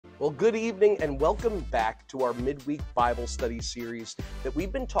Well, good evening and welcome back to our midweek Bible study series that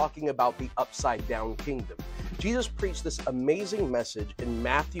we've been talking about the upside down kingdom. Jesus preached this amazing message in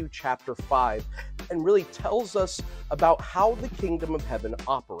Matthew chapter 5 and really tells us about how the kingdom of heaven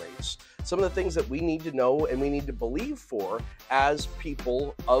operates. Some of the things that we need to know and we need to believe for as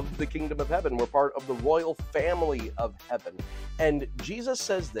people of the kingdom of heaven. We're part of the royal family of heaven. And Jesus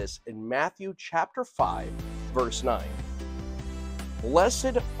says this in Matthew chapter 5, verse 9.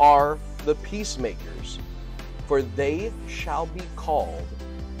 Blessed are the peacemakers, for they shall be called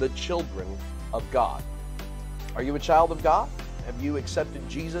the children of God. Are you a child of God? Have you accepted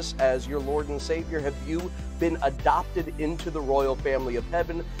Jesus as your Lord and Savior? Have you been adopted into the royal family of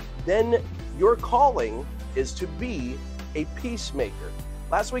heaven? Then your calling is to be a peacemaker.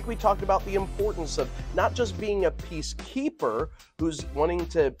 Last week we talked about the importance of not just being a peacekeeper who's wanting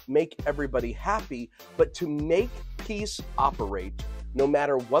to make everybody happy, but to make peace operate no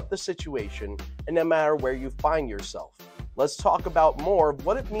matter what the situation and no matter where you find yourself. Let's talk about more of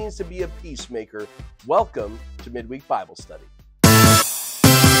what it means to be a peacemaker. Welcome to Midweek Bible Study.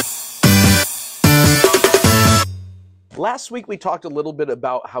 Last week we talked a little bit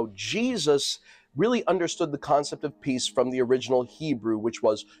about how Jesus really understood the concept of peace from the original Hebrew, which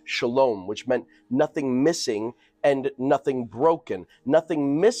was shalom, which meant nothing missing and nothing broken.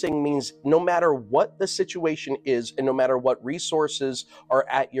 Nothing missing means no matter what the situation is and no matter what resources are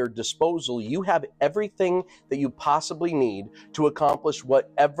at your disposal, you have everything that you possibly need to accomplish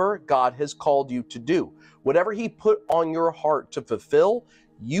whatever God has called you to do. Whatever He put on your heart to fulfill,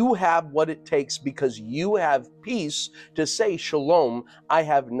 you have what it takes because you have peace to say, shalom, I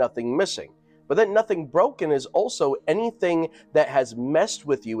have nothing missing. But then nothing broken is also anything that has messed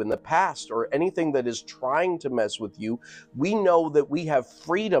with you in the past or anything that is trying to mess with you. We know that we have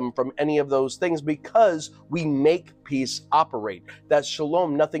freedom from any of those things because we make peace operate. That's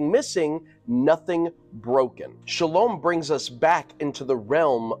shalom, nothing missing, nothing broken. Shalom brings us back into the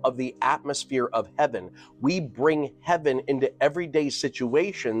realm of the atmosphere of heaven. We bring heaven into everyday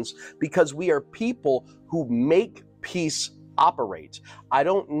situations because we are people who make peace operate. I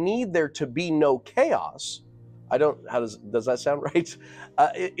don't need there to be no chaos. Does that sound right?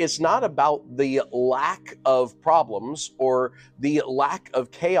 It's not about the lack of problems or the lack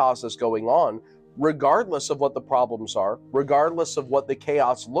of chaos that's going on. Regardless of what the problems are, regardless of what the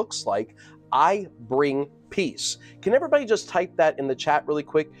chaos looks like, I bring peace. Can everybody just type that in the chat really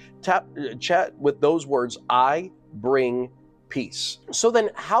quick? Chat with those words, I bring peace. So then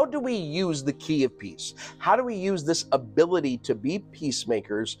how do we use the key of peace? How do we use this ability to be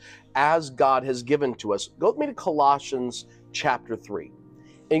peacemakers as God has given to us? Go with me to Colossians chapter 3.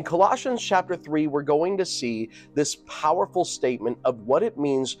 In Colossians chapter 3, we're going to see this powerful statement of what it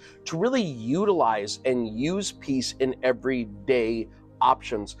means to really utilize and use peace in everyday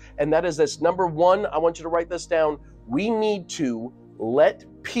options. And that is this. Number one, I want you to write this down. We need to let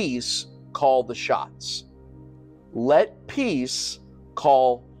peace call the shots. Let peace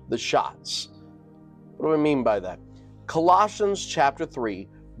call the shots. What do I mean by that? Colossians chapter 3,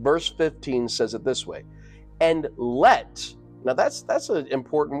 verse 15 says it this way. And let, now that's an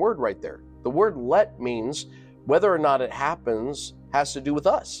important word right there. The word let means whether or not it happens has to do with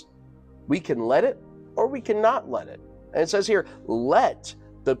us. We can let it or we cannot let it. And it says here, let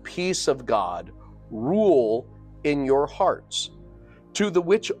the peace of God rule in your hearts, to the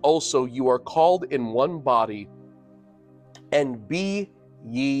which also you are called in one body, and be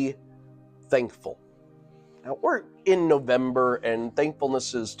ye thankful. Now, we're in November, and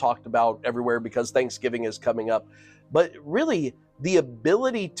thankfulness is talked about everywhere because Thanksgiving is coming up. But really, the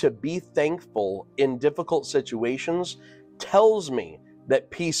ability to be thankful in difficult situations tells me that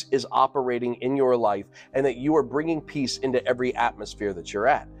peace is operating in your life and that you are bringing peace into every atmosphere that you're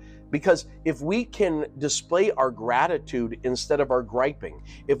at. Because if we can display our gratitude instead of our griping,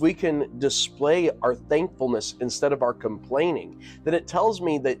 if we can display our thankfulness instead of our complaining, then it tells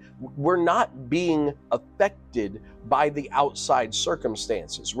me that we're not being affected by the outside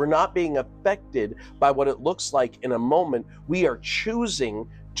circumstances. We're not being affected by what it looks like in a moment. We are choosing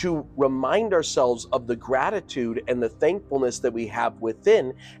to remind ourselves of the gratitude and the thankfulness that we have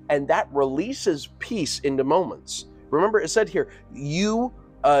within, and that releases peace into moments. Remember, it said here,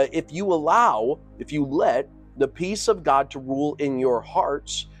 if you let the peace of God to rule in your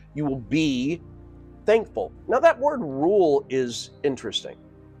hearts, you will be thankful. Now that word rule is interesting.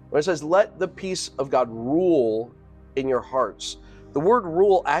 When it says, let the peace of God rule in your hearts, the word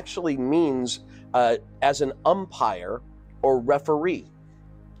rule actually means as an umpire or referee.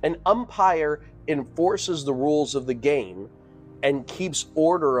 An umpire enforces the rules of the game and keeps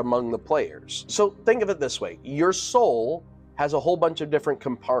order among the players. So think of it this way. Your soul has a whole bunch of different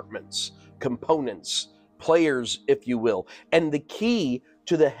compartments, components, players, if you will. And the key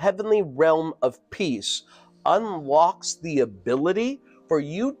to the heavenly realm of peace unlocks the ability for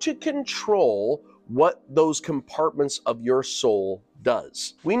you to control what those compartments of your soul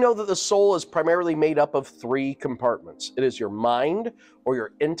does. We know that the soul is primarily made up of three compartments. It is your mind or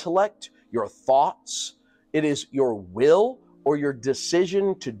your intellect, your thoughts. It is your will or your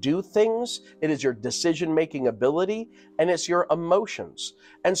decision to do things. It is your decision-making ability, and it's your emotions.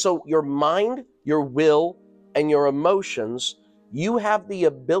 And so your mind, your will, and your emotions, you have the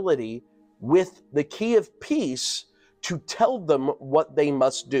ability with the key of peace to tell them what they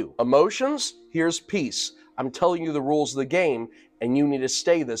must do. Emotions, here's peace. I'm telling you the rules of the game, and you need to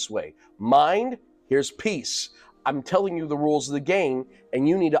stay this way. Mind, here's peace. I'm telling you the rules of the game, and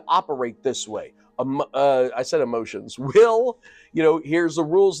you need to operate this way. I said emotions. Will, here's the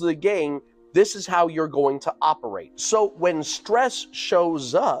rules of the game. This is how you're going to operate. So when stress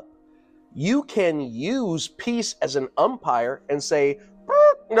shows up, you can use peace as an umpire and say,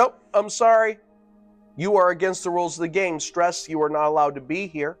 nope, I'm sorry. You are against the rules of the game. Stress, you are not allowed to be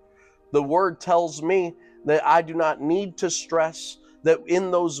here. The word tells me that I do not need to stress, that in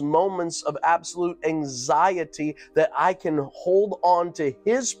those moments of absolute anxiety, that I can hold on to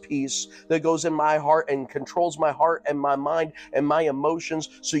his peace that goes in my heart and controls my heart and my mind and my emotions,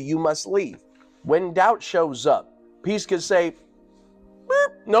 so you must leave. When doubt shows up, peace can say,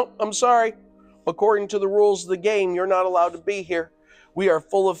 nope, I'm sorry. According to the rules of the game, you're not allowed to be here. We are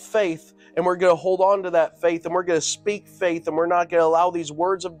full of faith, and we're going to hold on to that faith, and we're going to speak faith, and we're not going to allow these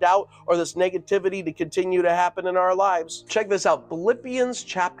words of doubt or this negativity to continue to happen in our lives. Check this out. Philippians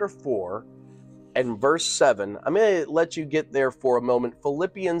chapter 4 and verse 7. I'm going to let you get there for a moment.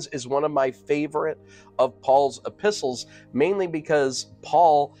 Philippians is one of my favorite of Paul's epistles, mainly because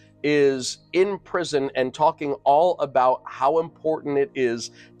Paul is in prison and talking all about how important it is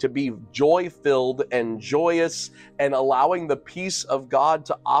to be joy-filled and joyous and allowing the peace of God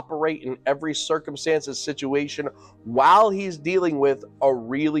to operate in every circumstance and situation while he's dealing with a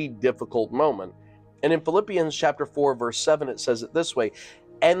really difficult moment. And in Philippians chapter 4, verse 7, it says it this way,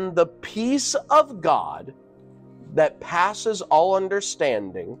 and the peace of God that passes all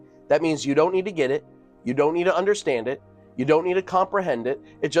understanding, that means you don't need to get it, you don't need to understand it, you don't need to comprehend it.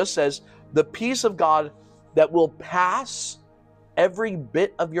 It just says the peace of God that will pass every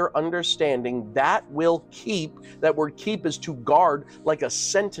bit of your understanding, that will keep, that word keep is to guard like a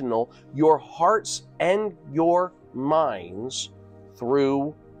sentinel, your hearts and your minds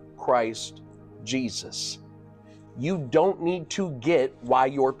through Christ Jesus. You don't need to get why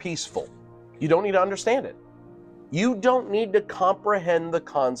you're peaceful. You don't need to understand it. You don't need to comprehend the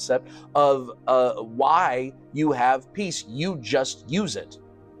concept of why you have peace. You just use it.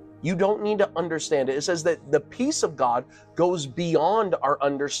 You don't need to understand it. It says that the peace of God goes beyond our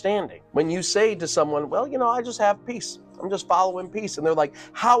understanding. When you say to someone, well, I just have peace. I'm just following peace. And they're like,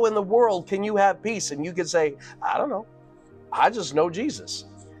 how in the world can you have peace? And you can say, I don't know. I just know Jesus.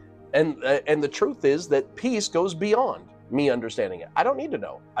 And the truth is that peace goes beyond me understanding it. I don't need to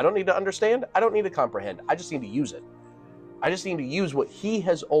know. I don't need to understand. I don't need to comprehend. I just need to use it. I just need to use what he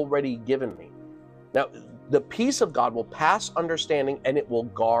has already given me. Now, the peace of God will pass understanding, and it will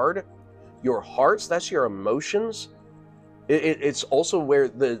guard your hearts. That's your emotions. It's also where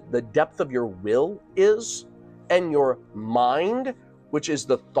the depth of your will is, and your mind, which is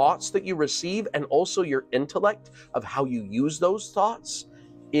the thoughts that you receive, and also your intellect of how you use those thoughts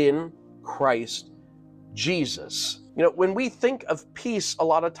in Christ Jesus. When we think of peace, a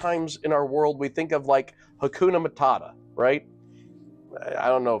lot of times in our world, we think of like Hakuna Matata, right? I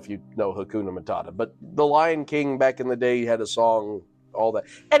don't know if you know Hakuna Matata, but the Lion King back in the day had a song, all that.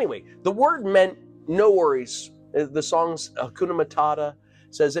 Anyway, the word meant no worries. The song's Hakuna Matata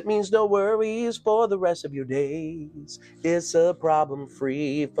says it means no worries for the rest of your days. It's a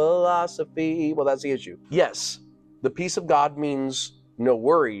problem-free philosophy. Well, that's the issue. Yes, the peace of God means no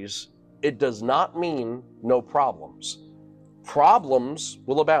worries. It does not mean no problems. Problems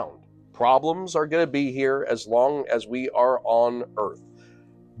will abound. Problems are going to be here as long as we are on earth.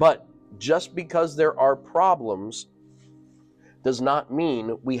 But just because there are problems does not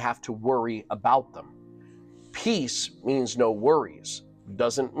mean we have to worry about them. Peace means no worries.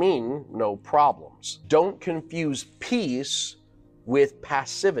 Doesn't mean no problems. Don't confuse peace with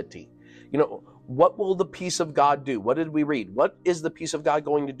passivity. What will the peace of God do? What did we read? What is the peace of God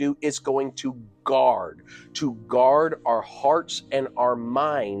going to do? It's going to guard our hearts and our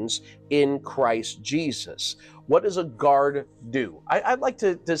minds in Christ Jesus. What does a guard do? I'd like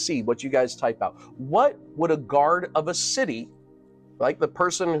to see what you guys type out. What would a guard of a city, like the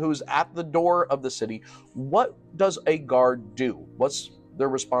person who's at the door of the city, what does a guard do? What's their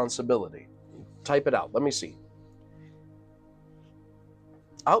responsibility? Type it out. Let me see.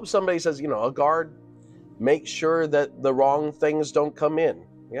 I hope somebody says, a guard makes sure that the wrong things don't come in.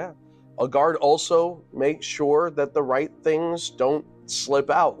 Yeah. A guard also makes sure that the right things don't slip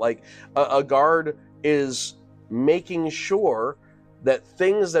out. Like a guard is making sure that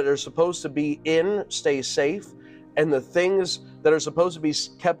things that are supposed to be in stay safe, and the things that are supposed to be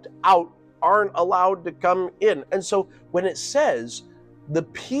kept out aren't allowed to come in. And so when it says the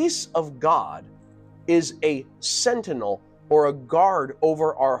peace of God is a sentinel or a guard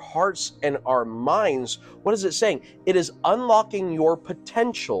over our hearts and our minds, what is it saying? It is unlocking your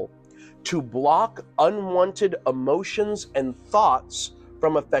potential to block unwanted emotions and thoughts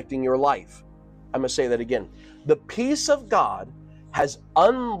from affecting your life. I'm going to say that again. The peace of God has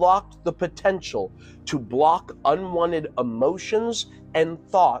unlocked the potential to block unwanted emotions and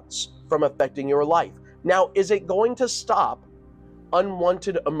thoughts from affecting your life. Now, is it going to stop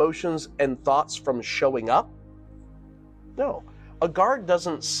unwanted emotions and thoughts from showing up? No. A guard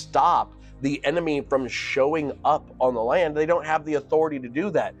doesn't stop the enemy from showing up on the land. They don't have the authority to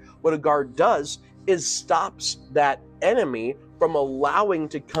do that. What a guard does is stops that enemy from allowing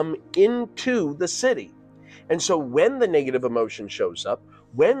to come into the city. And so when the negative emotion shows up,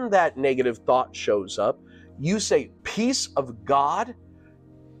 when that negative thought shows up, you say, peace of God.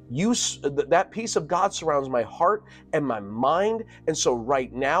 That peace of God surrounds my heart and my mind. And so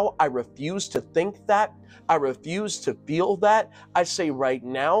right now, I refuse to think that. I refuse to feel that. I say right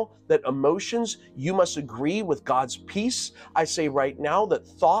now that emotions, you must agree with God's peace. I say right now that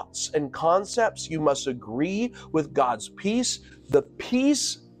thoughts and concepts, you must agree with God's peace. The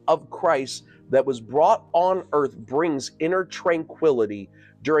peace of Christ that was brought on earth brings inner tranquility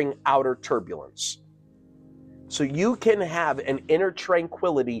during outer turbulence. So you can have an inner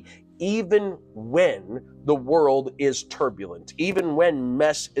tranquility even when the world is turbulent, even when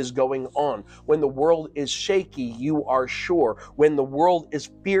mess is going on. When the world is shaky, you are sure. When the world is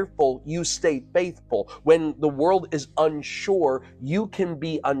fearful, you stay faithful. When the world is unsure, you can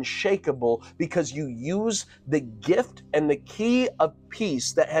be unshakable because you use the gift and the key of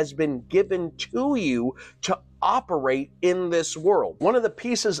peace that has been given to you to operate in this world. One of the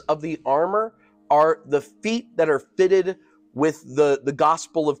pieces of the armor are the feet that are fitted with the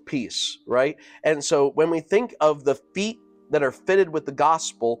gospel of peace, right? And so when we think of the feet that are fitted with the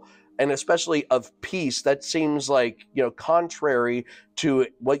gospel, and especially of peace, that seems like, contrary to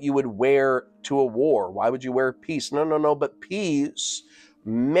what you would wear to a war. Why would you wear peace? No, but peace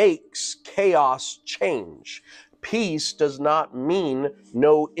makes chaos change. Peace does not mean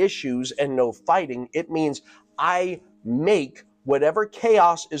no issues and no fighting. It means I make whatever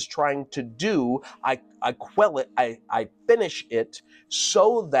chaos is trying to do, I quell it, I finish it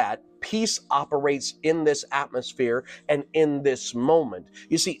so that peace operates in this atmosphere and in this moment.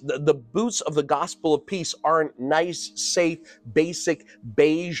 You see, the boots of the gospel of peace aren't nice, safe, basic,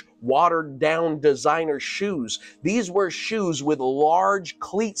 beige, watered down designer shoes. These were shoes with large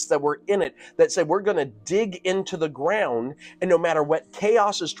cleats that were in it that said, we're going to dig into the ground, and no matter what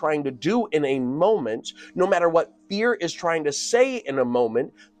chaos is trying to do in a moment, no matter what fear is trying to say in a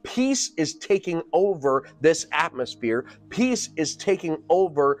moment, peace is taking over this atmosphere. Peace is taking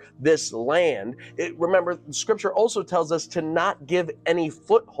over this land. Remember, Scripture also tells us to not give any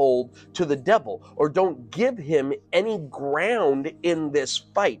foothold to the devil, or don't give him any ground in this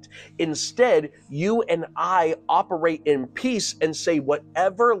fight. Instead, you and I operate in peace and say,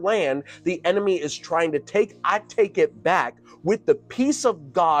 whatever land the enemy is trying to take, I take it back with the peace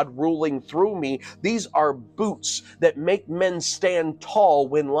of God ruling through me. These are boots that make men stand tall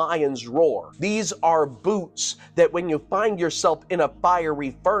when lions roar. These are boots that when you find yourself in a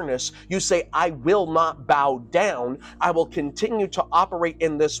fiery furnace, you say, I will not bow down. I will continue to operate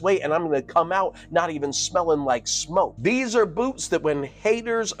in this way, and I'm going to come out not even smelling like smoke. These are boots that when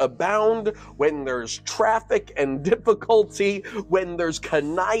haters abound, when there's traffic and difficulty, when there's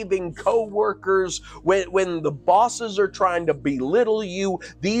conniving co-workers, when the bosses are trying to belittle you,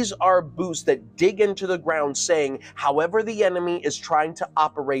 these are boots that dig into the ground saying, however the enemy is trying to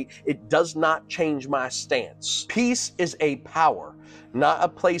operate, it does not change my stance. Peace is a power, not a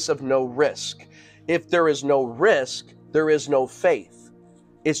place of no risk. If there is no risk, there is no faith.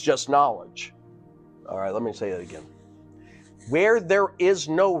 It's just knowledge. All right, let me say that again. Where there is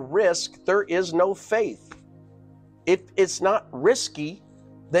no risk, there is no faith. If it's not risky,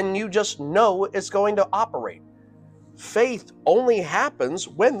 then you just know it's going to operate. Faith only happens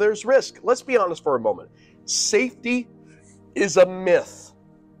when there's risk. Let's be honest for a moment. Safety is a myth.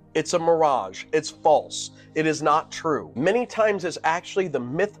 It's a mirage. It's false. It is not true. Many times it's actually the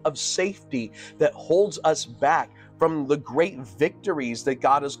myth of safety that holds us back from the great victories that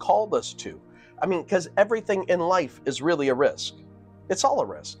God has called us to. I mean, because everything in life is really a risk. It's all a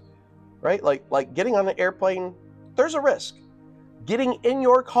risk, right? Like getting on an airplane, there's a risk. Getting in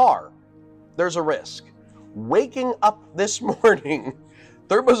your car, there's a risk. Waking up this morning,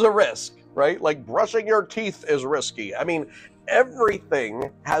 there was a risk, right? Like brushing your teeth is risky. I mean,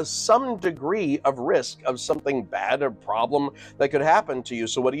 everything has some degree of risk of something bad, a problem that could happen to you.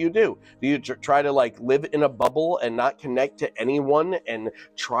 So what do? Do you try to like live in a bubble and not connect to anyone and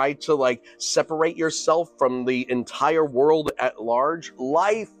try to like separate yourself from the entire world at large?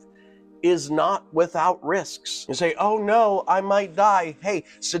 Life is not without risks. You say, oh no, I might die. Hey,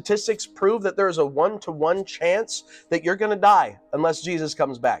 statistics prove that there's a 1-to-1 chance that you're gonna die unless Jesus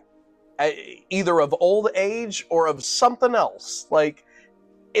comes back. Either of old age or of something else. Like,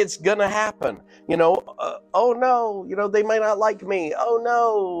 it's gonna happen. Oh no, they might not like me. Oh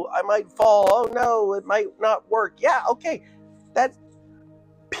no, I might fall. Oh no, it might not work. Yeah, okay. That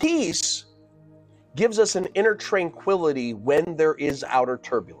peace gives us an inner tranquility when there is outer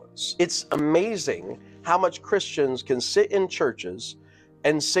turbulence. It's amazing how much Christians can sit in churches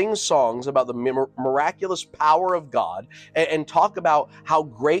and sing songs about the miraculous power of God and talk about how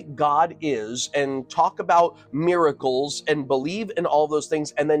great God is and talk about miracles and believe in all those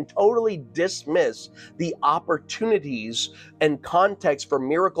things and then totally dismiss the opportunities and context for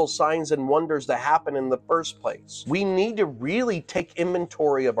miracle signs and wonders that happen in the first place. We need to really take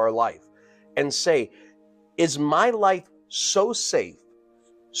inventory of our life and say, is my life so safe,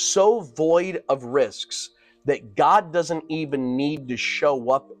 so void of risks, that God doesn't even need to show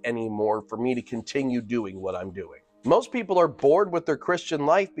up anymore for me to continue doing what I'm doing? Most people are bored with their Christian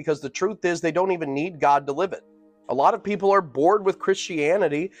life because the truth is they don't even need God to live it. A lot of people are bored with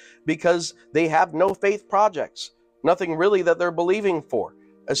Christianity because they have no faith projects, nothing really that they're believing for.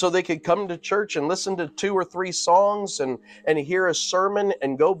 And so they could come to church and listen to 2 or 3 songs and hear a sermon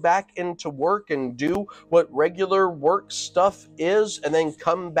and go back into work and do what regular work stuff is, and then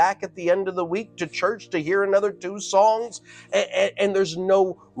come back at the end of the week to church to hear another 2 songs. And there's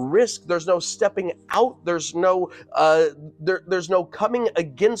no risk. There's no stepping out. There's no coming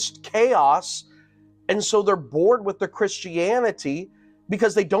against chaos. And so they're bored with their Christianity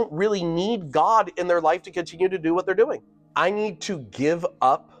because they don't really need God in their life to continue to do what they're doing. I need to give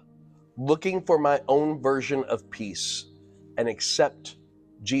up looking for my own version of peace and accept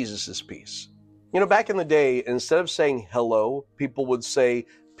Jesus's peace. Back in the day, instead of saying hello, people would say,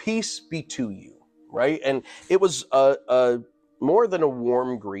 peace be to you, right? And it was more than a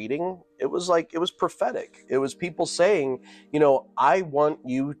warm greeting. It was prophetic. It was people saying, I want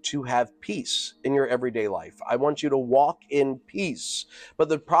you to have peace in your everyday life. I want you to walk in peace. But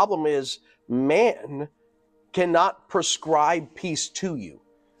the problem is, man cannot prescribe peace to you.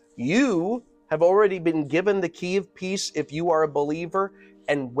 You have already been given the key of peace if you are a believer,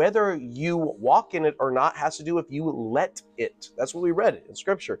 and whether you walk in it or not has to do if you let it. That's what we read in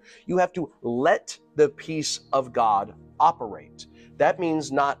Scripture. You have to let the peace of God operate. That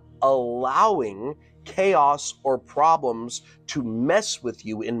means not allowing chaos or problems to mess with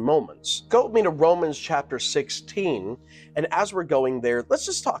you in moments. Go with me to Romans chapter 16, and as we're going there, let's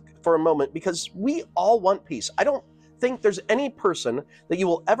just talk for a moment, because we all want peace. I don't think there's any person that you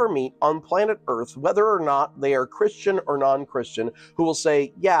will ever meet on planet Earth, whether or not they are Christian or non-Christian, who will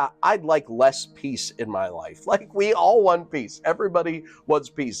say, yeah, I'd like less peace in my life. Like, we all want peace. Everybody wants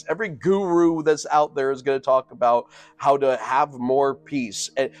peace. Every guru that's out there is going to talk about how to have more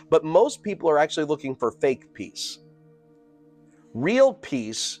peace. But most people are actually looking for fake peace. Real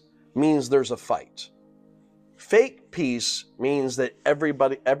peace means there's a fight. Fake peace means that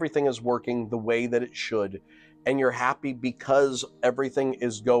everything is working the way that it should, and you're happy because everything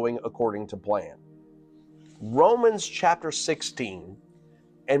is going according to plan. Romans chapter 16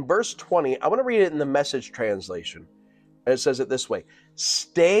 and verse 20, I want to read it in the Message translation. And it says it this way: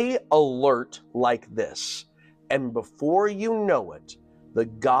 stay alert like this, and before you know it, the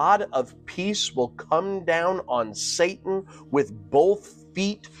God of peace will come down on Satan with both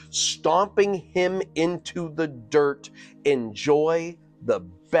feet, stomping him into the dirt. Enjoy the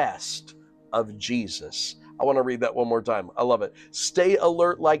best of Jesus. I want to read that one more time. I love it. Stay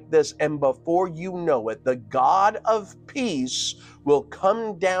alert like this, and before you know it, the God of peace will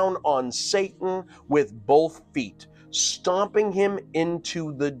come down on Satan with both feet, stomping him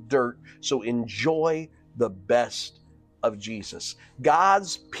into the dirt. So enjoy the best of Jesus.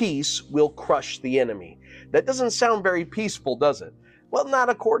 God's peace will crush the enemy. That doesn't sound very peaceful, does it? Well, not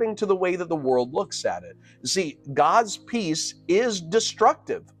according to the way that the world looks at it. See, God's peace is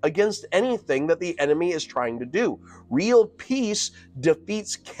destructive against anything that the enemy is trying to do. Real peace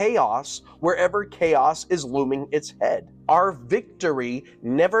defeats chaos wherever chaos is looming its head. Our victory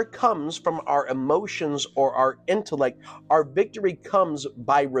never comes from our emotions or our intellect. Our victory comes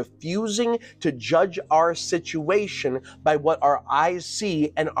by refusing to judge our situation by what our eyes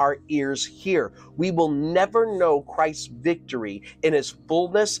see and our ears hear. We will never know Christ's victory in his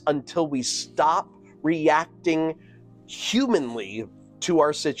fullness until we stop reacting humanly to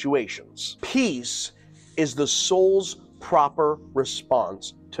our situations. Peace is the soul's proper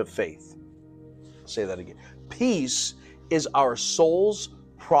response to faith. I'll say that again. Peace is our soul's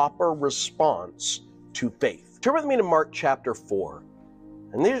proper response to faith. Turn with me to Mark chapter 4.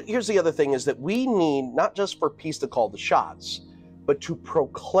 And here's the other thing, is that we need not just for peace to call the shots, but to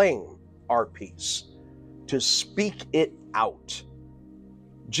proclaim our peace, to speak it out.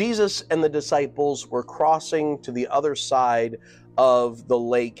 Jesus and the disciples were crossing to the other side of the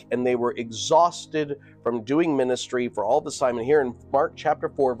lake, and they were exhausted from doing ministry for all this time. And here in Mark chapter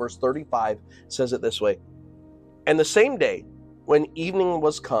 4, verse 35, says it this way. And the same day, when evening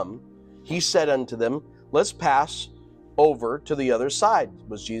was come, he said unto them, let's pass over to the other side. It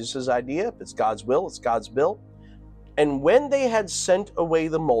was Jesus' idea. If it's God's will, it's God's will. And when they had sent away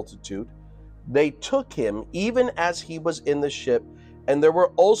the multitude, they took him even as he was in the ship, and there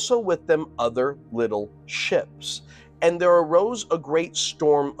were also with them other little ships. And there arose a great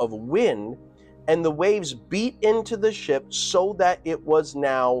storm of wind, and the waves beat into the ship so that it was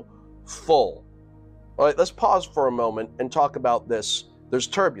now full. All right, let's pause for a moment and talk about this. There's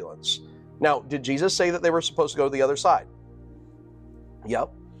turbulence. Now, did Jesus say that they were supposed to go to the other side?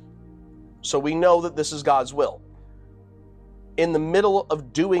 Yep. So we know that this is God's will. In the middle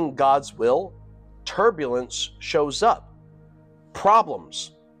of doing God's will, turbulence shows up.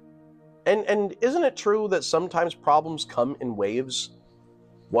 Problems. And isn't it true that sometimes problems come in waves?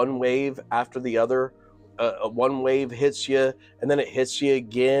 One wave after the other. One wave hits you, and then it hits you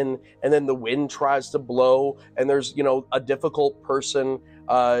again, and then the wind tries to blow, and there's, a difficult person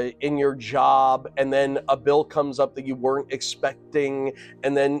in your job, and then a bill comes up that you weren't expecting,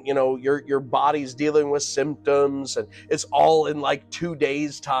 and then, your body's dealing with symptoms, and it's all in like 2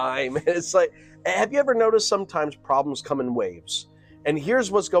 days' time. And it's like, have you ever noticed sometimes problems come in waves? And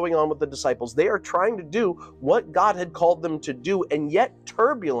here's what's going on with the disciples. They are trying to do what God had called them to do, and yet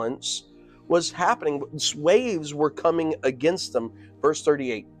turbulence was happening. Waves were coming against them. Verse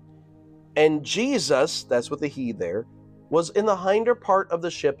 38. And Jesus, that's with the he there, was in the hinder part of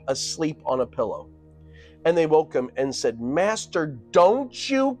the ship, asleep on a pillow. And they woke him and said, Master, don't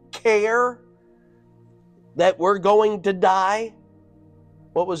you care that we're going to die?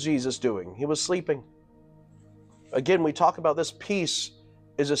 What was Jesus doing? He was sleeping. Again, we talk about this. Peace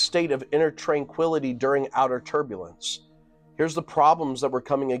is a state of inner tranquility during outer turbulence. Here's the problems that were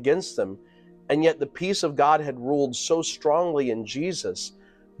coming against them. And yet the peace of God had ruled so strongly in Jesus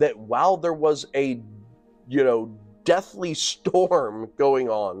that while there was a, deathly storm going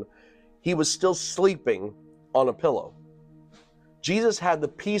on, he was still sleeping on a pillow. Jesus had the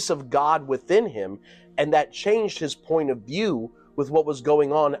peace of God within him, and that changed his point of view with what was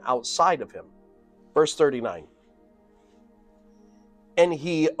going on outside of him. Verse 39. And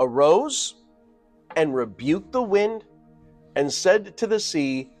he arose and rebuked the wind and said to the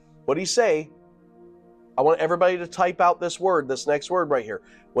sea, what did he say? I want everybody to type out this word, this next word right here.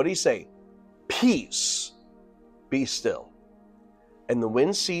 What did he say? Peace, be still. And the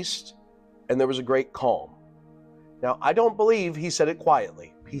wind ceased, and there was a great calm. Now, I don't believe he said it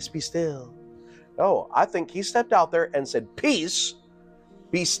quietly. Peace, be still. No, I think he stepped out there and said, peace,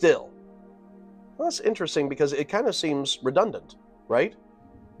 be still. Well, that's interesting because it kind of seems redundant, right?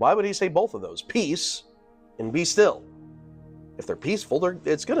 Why would he say both of those? Peace and be still. If they're peaceful,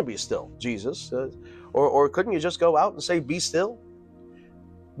 it's going to be still, Jesus. Or couldn't you just go out and say, be still?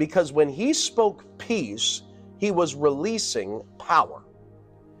 Because when he spoke peace, he was releasing power.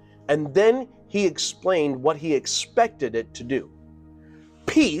 And then he explained what he expected it to do.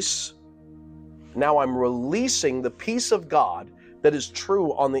 Peace, now I'm releasing the peace of God that is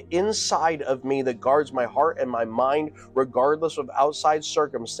true on the inside of me, that guards my heart and my mind regardless of outside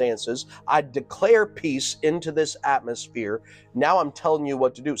circumstances. I declare peace into this atmosphere. Now I'm telling you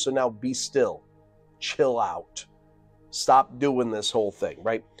what to do. So now be still. Chill out. Stop doing this whole thing,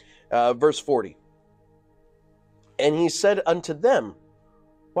 right? Verse 40. And he said unto them,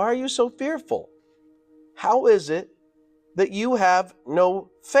 why are you so fearful? How is it that you have no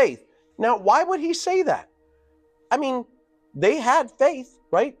faith? Now, why would he say that? I mean, they had faith,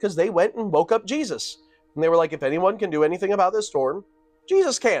 right? Because they went and woke up Jesus. And they were like, if anyone can do anything about this storm,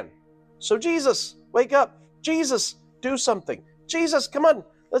 Jesus can. So Jesus, wake up. Jesus, do something. Jesus, come on.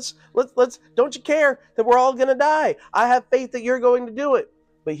 Let's, don't you care that we're all going to die? I have faith that you're going to do it.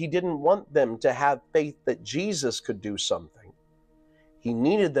 But he didn't want them to have faith that Jesus could do something. He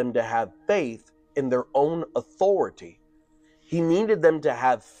needed them to have faith in their own authority. He needed them to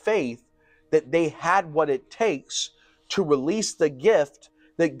have faith that they had what it takes to release the gift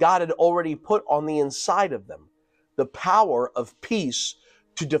that God had already put on the inside of them. The power of peace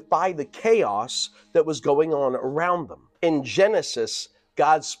to defy the chaos that was going on around them. In Genesis,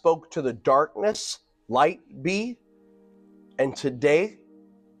 God spoke to the darkness, light be. And today,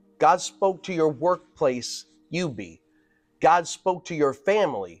 God spoke to your workplace, you be. God spoke to your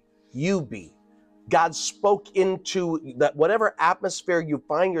family, you be. God spoke into that whatever atmosphere you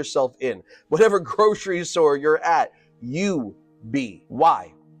find yourself in, whatever grocery store you're at, you be.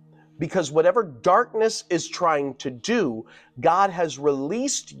 Why? Because whatever darkness is trying to do, God has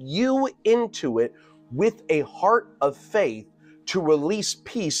released you into it with a heart of faith to release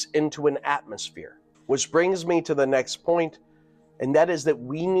peace into an atmosphere. Which brings me to the next point, and that is that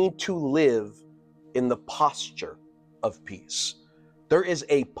we need to live in the posture of peace. There is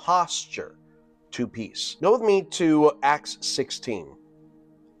a posture to peace. Go with me to Acts 16.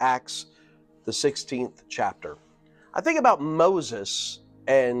 Acts, the 16th chapter. I think about Moses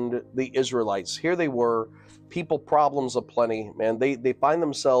and the Israelites. Here they were, people problems aplenty, man. They find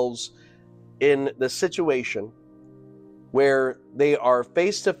themselves in the situation where they are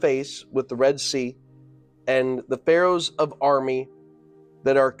face to face with the Red Sea and the pharaohs of army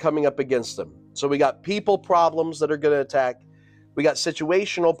that are coming up against them. So we got people problems that are going to attack. We got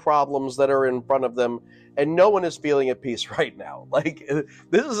situational problems that are in front of them, and no one is feeling at peace right now. Like,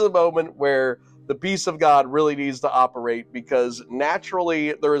 this is a moment where the peace of God really needs to operate, because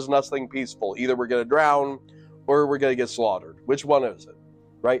naturally there is nothing peaceful. Either we're going to drown or we're going to get slaughtered. Which one is it,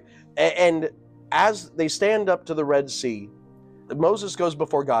 right? And as they stand up to the Red Sea, Moses goes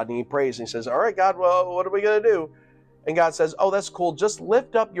before God and he prays and he says, all right, God, well, what are we going to do? And God says, oh, that's cool. Just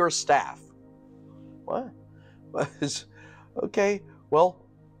lift up your staff. What? Okay, well,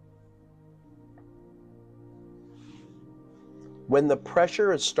 when the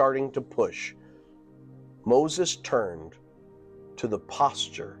pressure is starting to push, Moses turned to the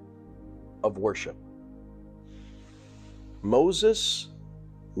posture of worship. Moses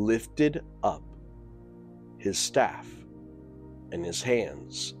lifted up his staff and his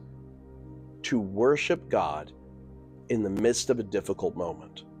hands to worship God in the midst of a difficult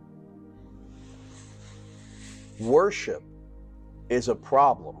moment. Worship is a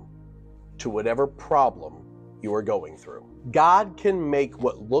problem to whatever problem you are going through. God can make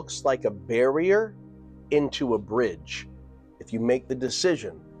what looks like a barrier into a bridge if you make the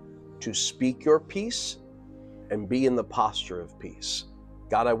decision to speak your peace and be in the posture of peace.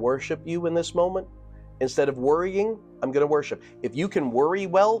 God, I worship you in this moment. Instead of worrying, I'm going to worship. If you can worry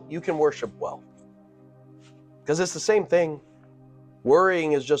well, you can worship well. Because it's the same thing.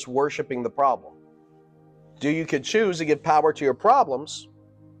 Worrying is just worshiping the problem. You can choose to give power to your problems,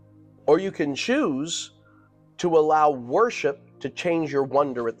 or you can choose to allow worship to change your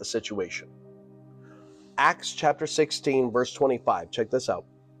wonder at the situation. Acts chapter 16, verse 25. Check this out.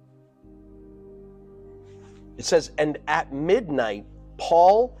 It says, and at midnight,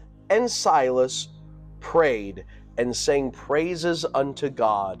 Paul and Silas prayed and sang praises unto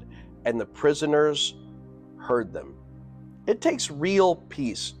God, and the prisoners heard them. It takes real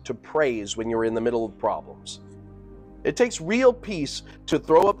peace to praise when you're in the middle of problems. It takes real peace to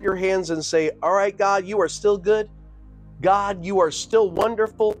throw up your hands and say, all right, God, you are still good. God, you are still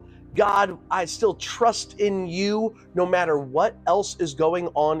wonderful. God, I still trust in you no matter what else is going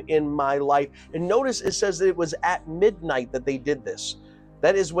on in my life. And notice it says that it was at midnight that they did this.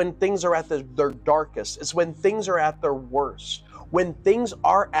 That is when things are at their darkest. It's when things are at their worst. When things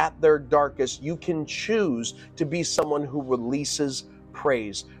are at their darkest, you can choose to be someone who releases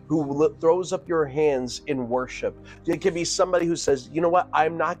praise, who throws up your hands in worship. It can be somebody who says, you know what,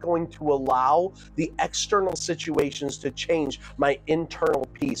 I'm not going to allow the external situations to change my internal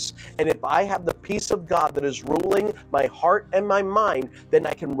peace. And if I have the peace of God that is ruling my heart and my mind, then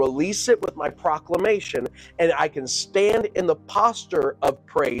I can release it with my proclamation, and I can stand in the posture of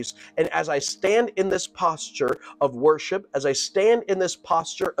praise. And as I stand in this posture of worship, as I stand in this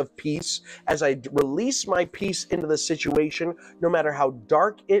posture of peace, as I release my peace into the situation, no matter how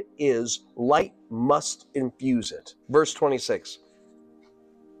dark it is, light must infuse it. Verse 26.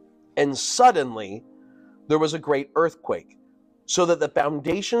 And suddenly there was a great earthquake, so that the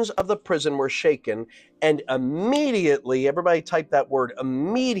foundations of the prison were shaken, and immediately, everybody type that word,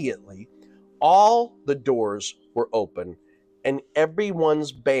 immediately, all the doors were open, and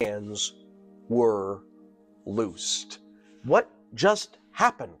everyone's bands were loosed. What just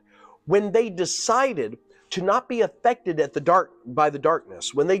happened? When they decided to not be affected by the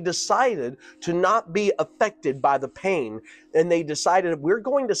darkness, when they decided to not be affected by the pain, and they decided we're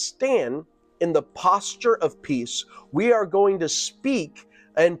going to stand in the posture of peace, we are going to speak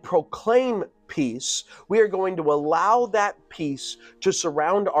and proclaim peace, we are going to allow that peace to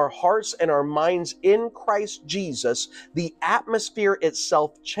surround our hearts and our minds in Christ Jesus, the atmosphere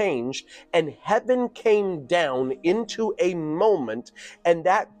itself changed, and heaven came down into a moment, and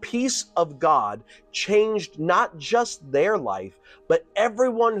that peace of God changed not just their life, but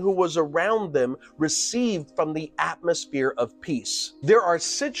everyone who was around them received from the atmosphere of peace. There are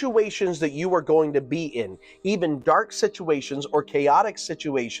situations that you are going to be in, even dark situations or chaotic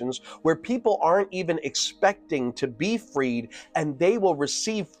situations, where people aren't even expecting to be freed, and they will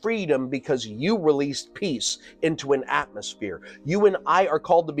receive freedom because you released peace into an atmosphere. You and I are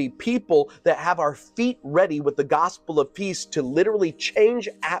called to be people that have our feet ready with the gospel of peace to literally change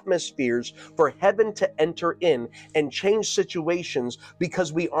atmospheres for heaven to enter in and change situations,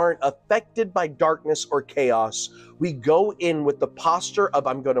 because we aren't affected by darkness or chaos. We go in with the posture of,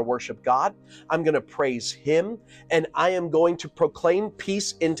 I'm going to worship God, I'm going to praise Him, and I am going to proclaim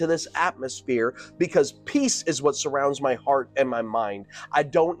peace into this atmosphere, because peace is what surrounds my heart and my mind. I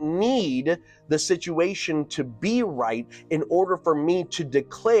don't need the situation to be right in order for me to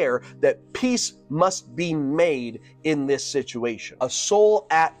declare that peace must be made in this situation. A soul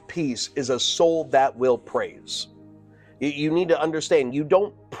at peace is a soul that will praise. You need to understand, you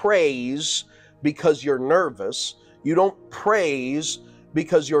don't praise because you're nervous. You don't praise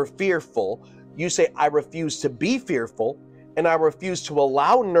because you're fearful. You say, I refuse to be fearful, and I refuse to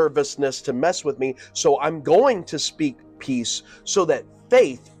allow nervousness to mess with me, so I'm going to speak peace, so that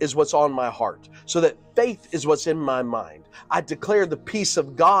faith is what's on my heart, so that faith is what's in my mind. I declare the peace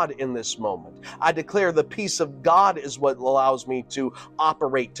of God in this moment. I declare the peace of God is what allows me to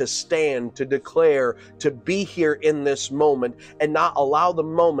operate, to stand, to declare, to be here in this moment and not allow the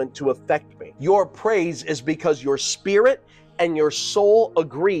moment to affect me. Your praise is because your spirit and your soul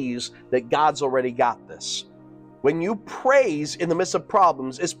agrees that God's already got this. When you praise in the midst of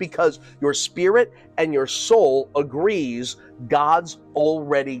problems, it's because your spirit and your soul agrees God's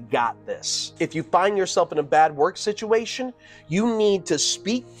already got this. If you find yourself in a bad work situation, you need to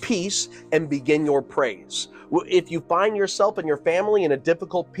speak peace and begin your praise. If you find yourself and your family in a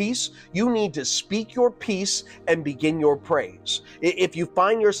difficult peace, you need to speak your peace and begin your praise. If you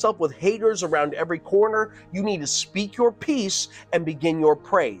find yourself with haters around every corner, you need to speak your peace and begin your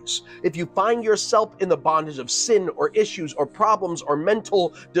praise. If you find yourself in the bondage of sin or issues or problems or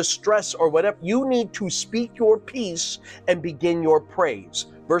mental distress or whatever, you need to speak your peace and begin your praise.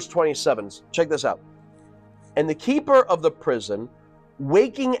 Verse 27, check this out. And the keeper of the prison,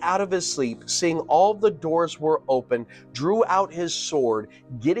 waking out of his sleep, seeing all the doors were open, drew out his sword,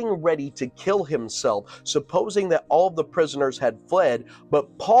 getting ready to kill himself, supposing that all of the prisoners had fled.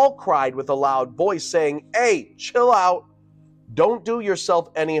 But Paul cried with a loud voice, saying, "Hey, chill out. Don't do yourself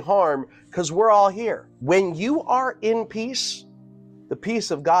any harm, because we're all here." When you are in peace, the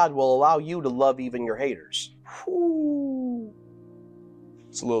peace of God will allow you to love even your haters. Whew.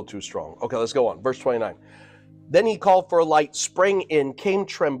 It's a little too strong. Okay, let's go on. Verse 29. Then he called for a light, sprang in, came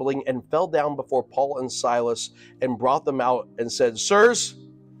trembling, and fell down before Paul and Silas, and brought them out and said, "Sirs,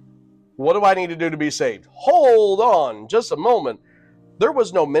 what do I need to do to be saved?" Hold on just a moment. There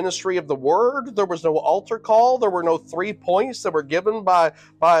was no ministry of the word. There was no altar call. There were no 3 points that were given by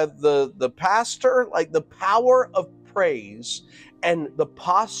the pastor. Like, the power of praise and the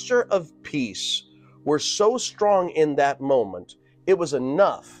posture of peace were so strong in that moment, it was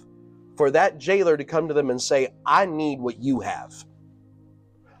enough for that jailer to come to them and say, "I need what you have.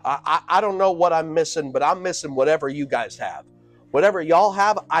 I don't know what I'm missing, but I'm missing whatever you guys have. Whatever y'all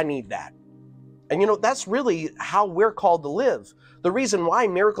have, I need that." And that's really how we're called to live. The reason why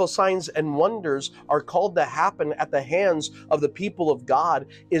miracle signs and wonders are called to happen at the hands of the people of God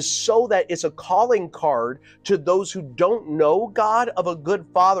is so that it's a calling card to those who don't know God, of a good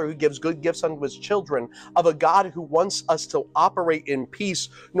Father who gives good gifts unto His children, of a God who wants us to operate in peace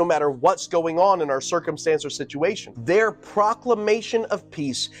no matter what's going on in our circumstance or situation. Their proclamation of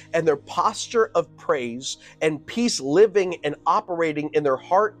peace and their posture of praise and peace living and operating in their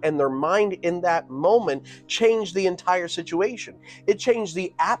heart and their mind in that moment changed the entire situation. It changed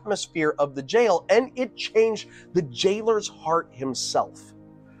the atmosphere of the jail, and it changed the jailer's heart himself.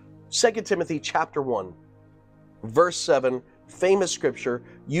 2 Timothy chapter 1, verse 7, famous scripture.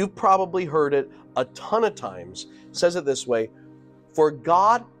 You've probably heard it a ton of times. It says it this way: "For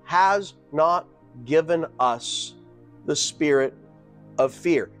God has not given us the spirit of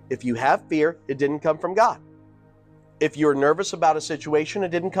fear. If you have fear, it didn't come from God. If you're nervous about a situation, it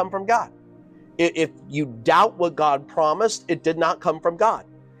didn't come from God. If you doubt what God promised, it did not come from God.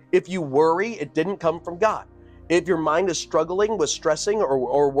 If you worry, it didn't come from God. If your mind is struggling with stressing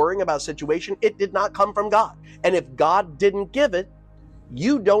or worrying about a situation, it did not come from God. And if God didn't give it,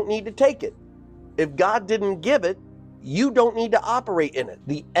 you don't need to take it. If God didn't give it, you don't need to operate in it.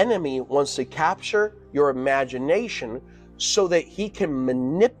 The enemy wants to capture your imagination so that he can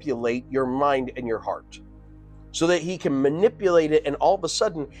manipulate your mind and your heart. So that he can manipulate it, and all of a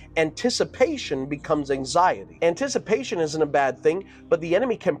sudden, anticipation becomes anxiety. Anticipation isn't a bad thing, but the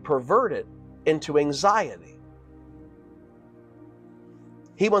enemy can pervert it into anxiety.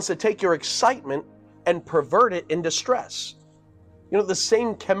 He wants to take your excitement and pervert it into stress. You know, the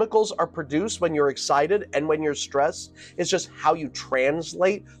same chemicals are produced when you're excited and when you're stressed. It's just how you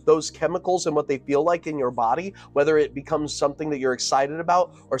translate those chemicals and what they feel like in your body, whether it becomes something that you're excited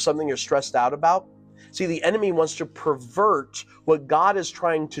about or something you're stressed out about. See, the enemy wants to pervert what God is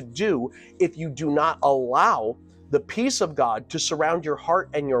trying to do if you do not allow the peace of God to surround your heart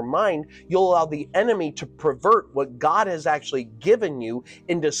and your mind. You'll allow the enemy to pervert what God has actually given you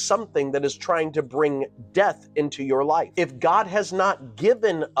into something that is trying to bring death into your life. If God has not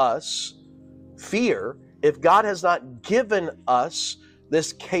given us fear, if God has not given us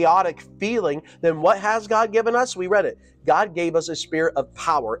this chaotic feeling, then what has God given us? We read it. God gave us a spirit of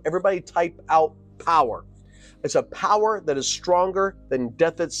power. Everybody type out power. It's a power that is stronger than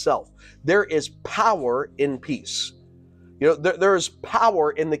death itself. There is power in peace. You know, there is power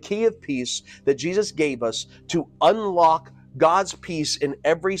in the key of peace that Jesus gave us to unlock God's peace in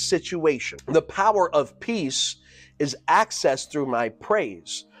every situation. The power of peace is accessed through my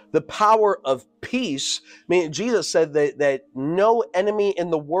praise. The power of peace, I mean, Jesus said that no enemy in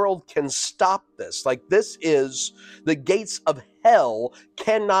the world can stop this. Like, this is the gates of hell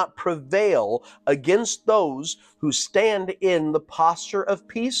cannot prevail against those who stand in the posture of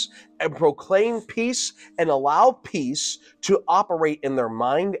peace and proclaim peace and allow peace to operate in their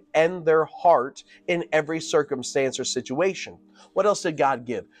mind and their heart in every circumstance or situation. What else did God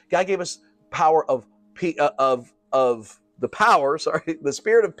give? God gave us power the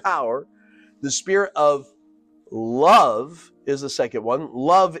spirit of power. The spirit of love is the second one.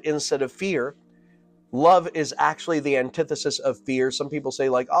 Love instead of fear. Love is actually the antithesis of fear. Some people say,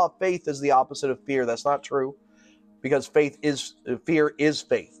 like, oh, faith is the opposite of fear. That's not true, because fear is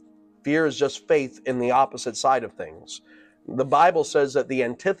faith. Fear is just faith in the opposite side of things. The Bible says that the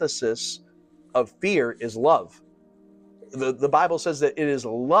antithesis of fear is love. The Bible says that it is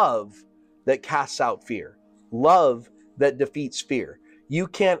love that casts out fear. Love that defeats fear. You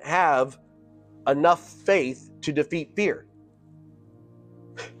can't have enough faith to defeat fear.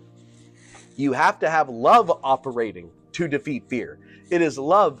 You have to have love operating to defeat fear. It is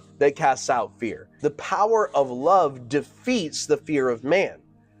love that casts out fear. The power of love defeats the fear of man.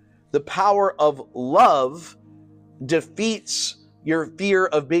 The power of love defeats your fear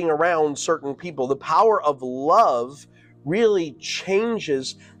of being around certain people. The power of love really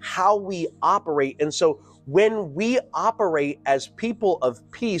changes how we operate. And so when we operate as people of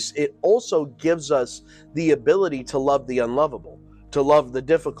peace, it also gives us the ability to love the unlovable, to love the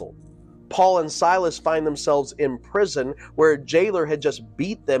difficult. Paul and Silas find themselves in prison where a jailer had just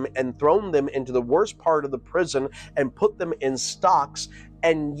beat them and thrown them into the worst part of the prison and put them in stocks,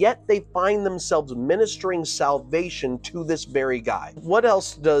 and yet they find themselves ministering salvation to this very guy. What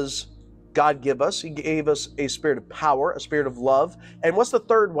else does God give us? He gave us a spirit of power, a spirit of love. And what's the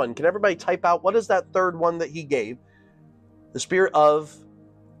third one? Can everybody type out, what is that third one that he gave? The spirit of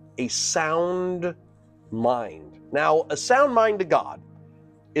a sound mind. Now, a sound mind to God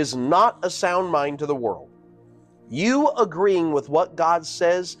is not a sound mind to the world. You agreeing with what God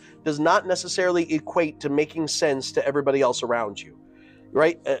says does not necessarily equate to making sense to everybody else around you,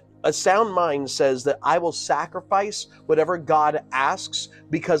 right? A sound mind says that I will sacrifice whatever God asks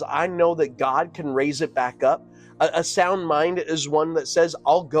because I know that God can raise it back up. A sound mind is one that says,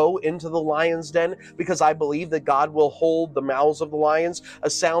 I'll go into the lion's den because I believe that God will hold the mouths of the lions. A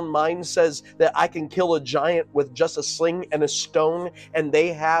sound mind says that I can kill a giant with just a sling and a stone, and they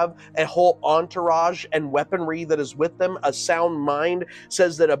have a whole entourage and weaponry that is with them. A sound mind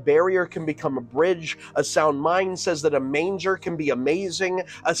says that a barrier can become a bridge. A sound mind says that a manger can be amazing.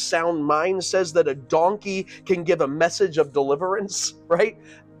 A sound mind says that a donkey can give a message of deliverance, right?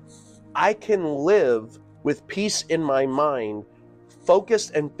 I can live with peace in my mind,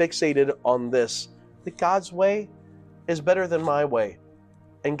 focused and fixated on this, that God's way is better than my way,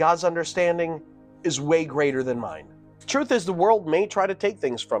 and God's understanding is way greater than mine. Truth is, the world may try to take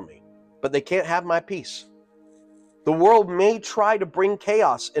things from me, but they can't have my peace. The world may try to bring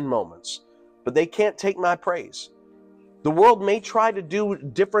chaos in moments, but they can't take my praise. The world may try to do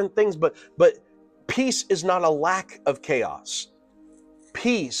different things, but peace is not a lack of chaos.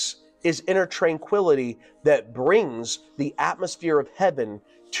 Peace is inner tranquility that brings the atmosphere of heaven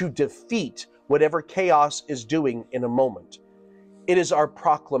to defeat whatever chaos is doing in a moment. It is our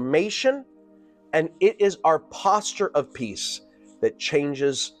proclamation and it is our posture of peace that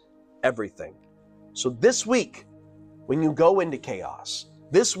changes everything. So this week, when you go into chaos,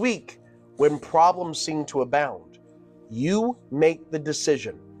 this week, when problems seem to abound, you make the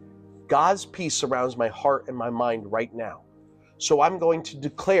decision. God's peace surrounds my heart and my mind right now. So I'm going to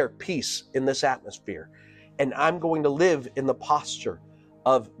declare peace in this atmosphere. And I'm going to live in the posture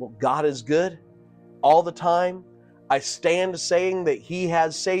of, well, God is good all the time. I stand saying that he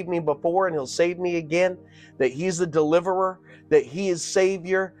has saved me before and he'll save me again, that he's the deliverer, that he is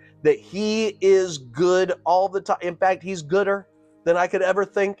Savior, that he is good all the time. In fact, he's gooder than I could ever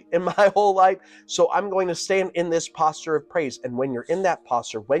think in my whole life. So I'm going to stand in this posture of praise. And when you're in that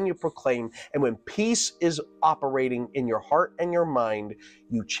posture, when you proclaim, and when peace is operating in your heart and your mind,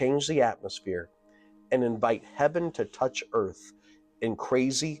 you change the atmosphere and invite heaven to touch earth in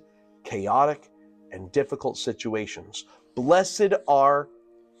crazy, chaotic, and difficult situations. Blessed are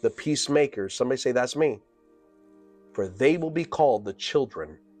the peacemakers. Somebody say, that's me. For they will be called the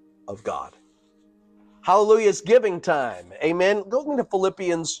children of God. Hallelujah, it's giving time. Amen. Go into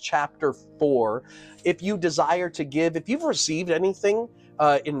Philippians chapter 4. If you desire to give, if you've received anything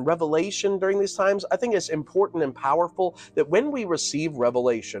in revelation during these times, I think it's important and powerful that when we receive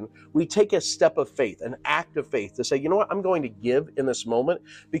revelation, we take a step of faith, an act of faith to say, you know what, I'm going to give in this moment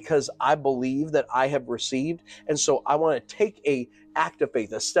because I believe that I have received. And so I want to take a act of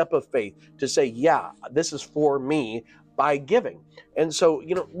faith, a step of faith to say, yeah, this is for me, by giving. And so,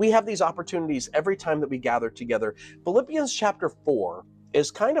 you know, we have these opportunities every time that we gather together. Philippians chapter 4 is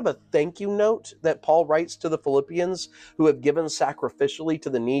kind of a thank you note that Paul writes to the Philippians who have given sacrificially to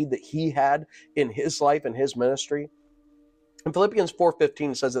the need that he had in his life and his ministry. And Philippians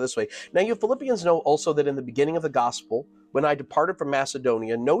 4:15 says it this way: Now you Philippians know also that in the beginning of the gospel, when I departed from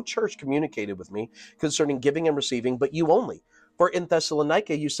Macedonia, no church communicated with me concerning giving and receiving, but you only. For in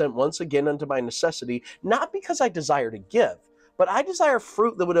Thessalonica you sent once again unto my necessity, not because I desire to give, but I desire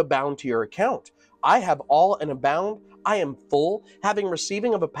fruit that would abound to your account. I have all and abound. I am full, having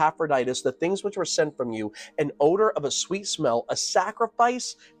receiving of Epaphroditus the things which were sent from you, an odor of a sweet smell, a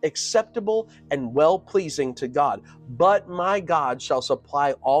sacrifice acceptable and well-pleasing to God. But my God shall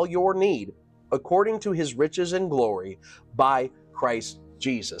supply all your need according to his riches and glory by Christ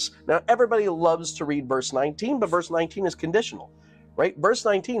Jesus. Now, everybody loves to read verse 19, but verse 19 is conditional, right? Verse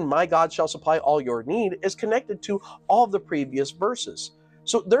 19, my God shall supply all your need, is connected to all of the previous verses.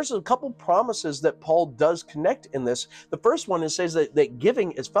 So there's a couple promises that Paul does connect in this. The first one is says that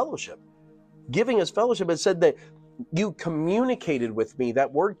giving is fellowship. Giving is fellowship. It said that you communicated with me.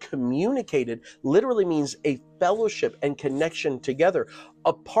 That word communicated literally means a fellowship and connection together.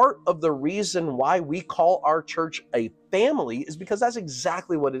 A part of the reason why we call our church a family is because that's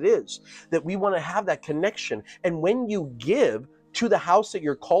exactly what it is, that we want to have that connection. And when you give to the house that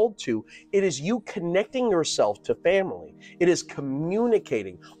you're called to, it is you connecting yourself to family. It is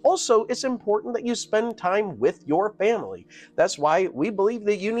communicating. Also, it's important that you spend time with your family. That's why we believe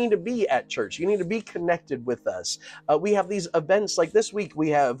that you need to be at church. You need to be connected with us. We have these events like this week. We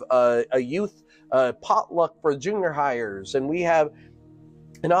have a youth potluck for junior hires, and we have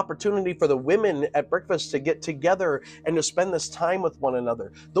an opportunity for the women at breakfast to get together and to spend this time with one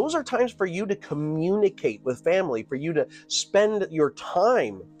another. Those are times for you to communicate with family, for you to spend your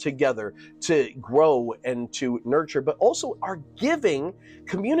time together to grow and to nurture. But also our giving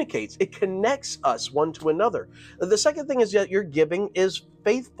communicates. It connects us one to another. The second thing is that your giving is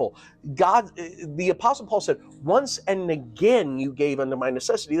faithful. God, the Apostle Paul said, once and again you gave unto my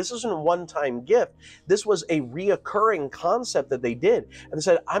necessity. This isn't a one-time gift. This was a reoccurring concept that they did. And they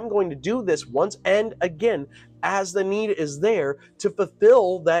said, I'm going to do this once and again as the need is there to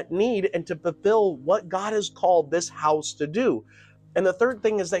fulfill that need and to fulfill what God has called this house to do. And the third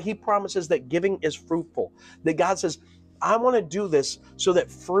thing is that he promises that giving is fruitful. That God says, I want to do this so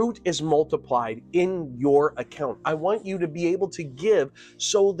that fruit is multiplied in your account. I want you to be able to give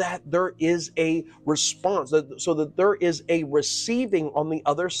so that there is a response, so that there is a receiving on the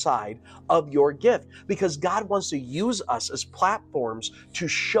other side of your gift. Because God wants to use us as platforms to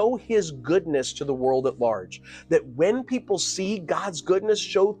show his goodness to the world at large. That when people see God's goodness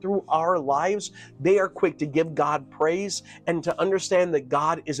show through our lives, they are quick to give God praise and to understand that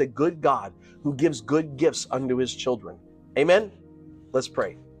God is a good God who gives good gifts unto his children. Amen? Let's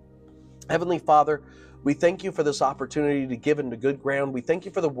pray. Heavenly Father, We thank you for this opportunity to give into good ground. We thank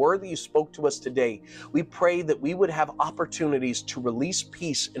you for the word that you spoke to us today. We pray that we would have opportunities to release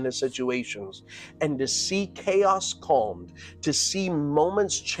peace into situations and to see chaos calmed, to see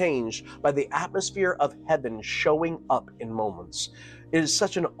moments changed by the atmosphere of heaven showing up in moments. It is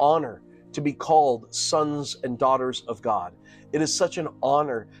such an honor to be called sons and daughters of God. It is such an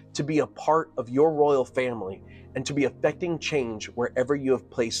honor to be a part of your royal family and to be affecting change wherever you have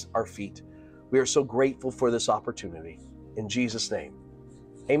placed our feet. We are so grateful for this opportunity. In Jesus' name,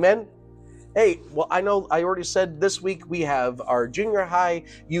 amen. Hey, well, I know I already said this week we have our junior high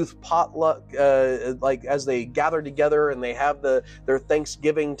youth potluck, like as they gather together and they have their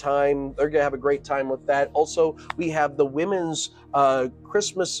Thanksgiving time. They're gonna have a great time with that. Also, we have the women's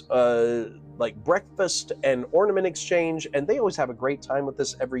Christmas like breakfast and ornament exchange, and they always have a great time with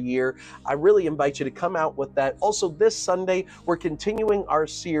this every year. I really invite you to come out with that. Also, this Sunday, we're continuing our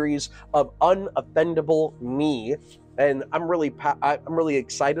series of Unoffendable Me. And I'm really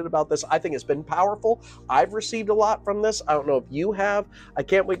excited about this. I think it's been powerful. I've received a lot from this. I don't know if you have. I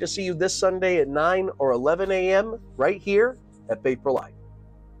can't wait to see you this Sunday at 9 or 11 a.m. right here at Faith for Life.